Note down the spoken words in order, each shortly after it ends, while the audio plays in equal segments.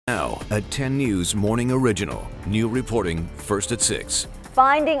Now, a 10 News Morning Original. New reporting first at 6.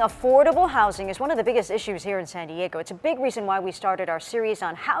 Finding affordable housing is one of the biggest issues here in San Diego. It's a big reason why we started our series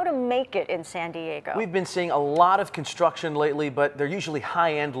on how to make it in San Diego. We've been seeing a lot of construction lately, but they're usually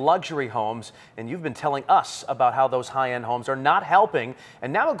high-end luxury homes. And you've been telling us about how those high-end homes are not helping.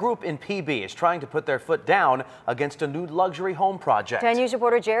 And now a group in PB is trying to put their foot down against a new luxury home project. 10 News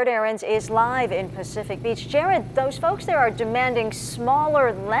reporter Jared Aarons is live in Pacific Beach. Jared, those folks there are demanding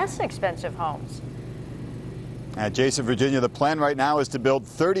smaller, less expensive homes. At Jason, Virginia, the plan right now is to build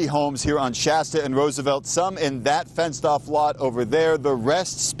 30 homes here on Shasta and Roosevelt, some in that fenced-off lot over there, the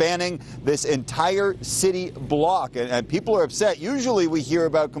rest spanning this entire city block. And people are upset. Usually we hear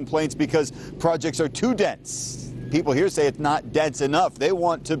about complaints because projects are too dense. People here say it's not dense enough. They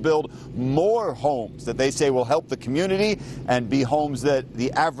want to build more homes that they say will help the community and be homes that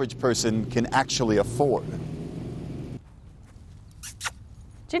the average person can actually afford.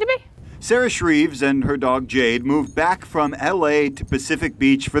 GDB. Sarah Shreves and her dog Jade moved back from LA to Pacific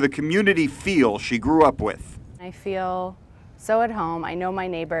Beach for the community feel she grew up with. I feel so at home. I know my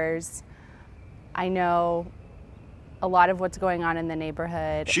neighbors. I know a lot of what's going on in the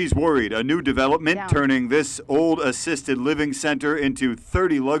neighborhood. She's worried a new development turning this old assisted living center into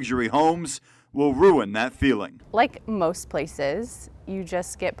 30 luxury homes will ruin that feeling. Like most places, you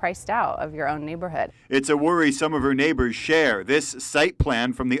just get priced out of your own neighborhood. It's a worry some of her neighbors share. This site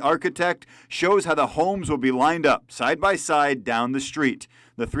plan from the architect shows how the homes will be lined up side by side down the street.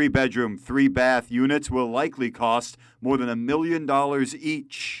 The 3-bedroom, 3-bath units will likely cost more than $1 million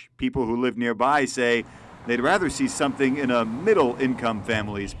each. People who live nearby say they'd rather see something in a middle-income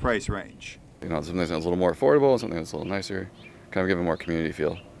family's price range. You know, something that's a little more affordable, something that's a little nicer, kind of give a more community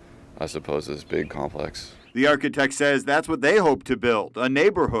feel, I suppose, this big complex. The architect says that's what they hope to build, a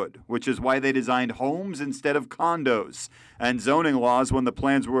neighborhood, which is why they designed homes instead of condos. And zoning laws, when the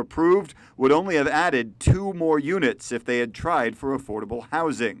plans were approved, would only have added 2 more units if they had tried for affordable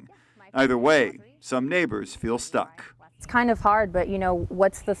housing. Either way, some neighbors feel stuck. It's kind of hard, but you know,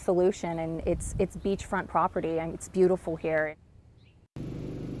 what's the solution? And it's beachfront property and it's beautiful here.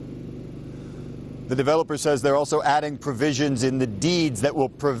 The developer says they're also adding provisions in the deeds that will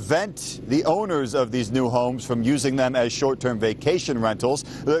prevent the owners of these new homes from using them as short-term vacation rentals.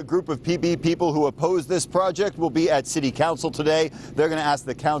 The group of PB people who oppose this project will be at City Council today. They're going to ask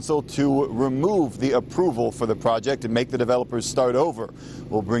the council to remove the approval for the project and make the developers start over.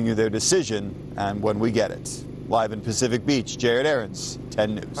 We'll bring you their decision and when we get it. Live in Pacific Beach, Jared Aarons,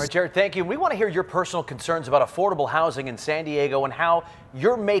 10 News. All right, Jared, thank you. We want to hear your personal concerns about affordable housing in San Diego and how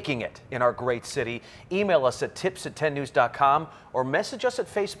you're making it in our great city. Email us at tips@10news.com or message us at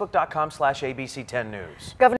facebook.com/ABC10news.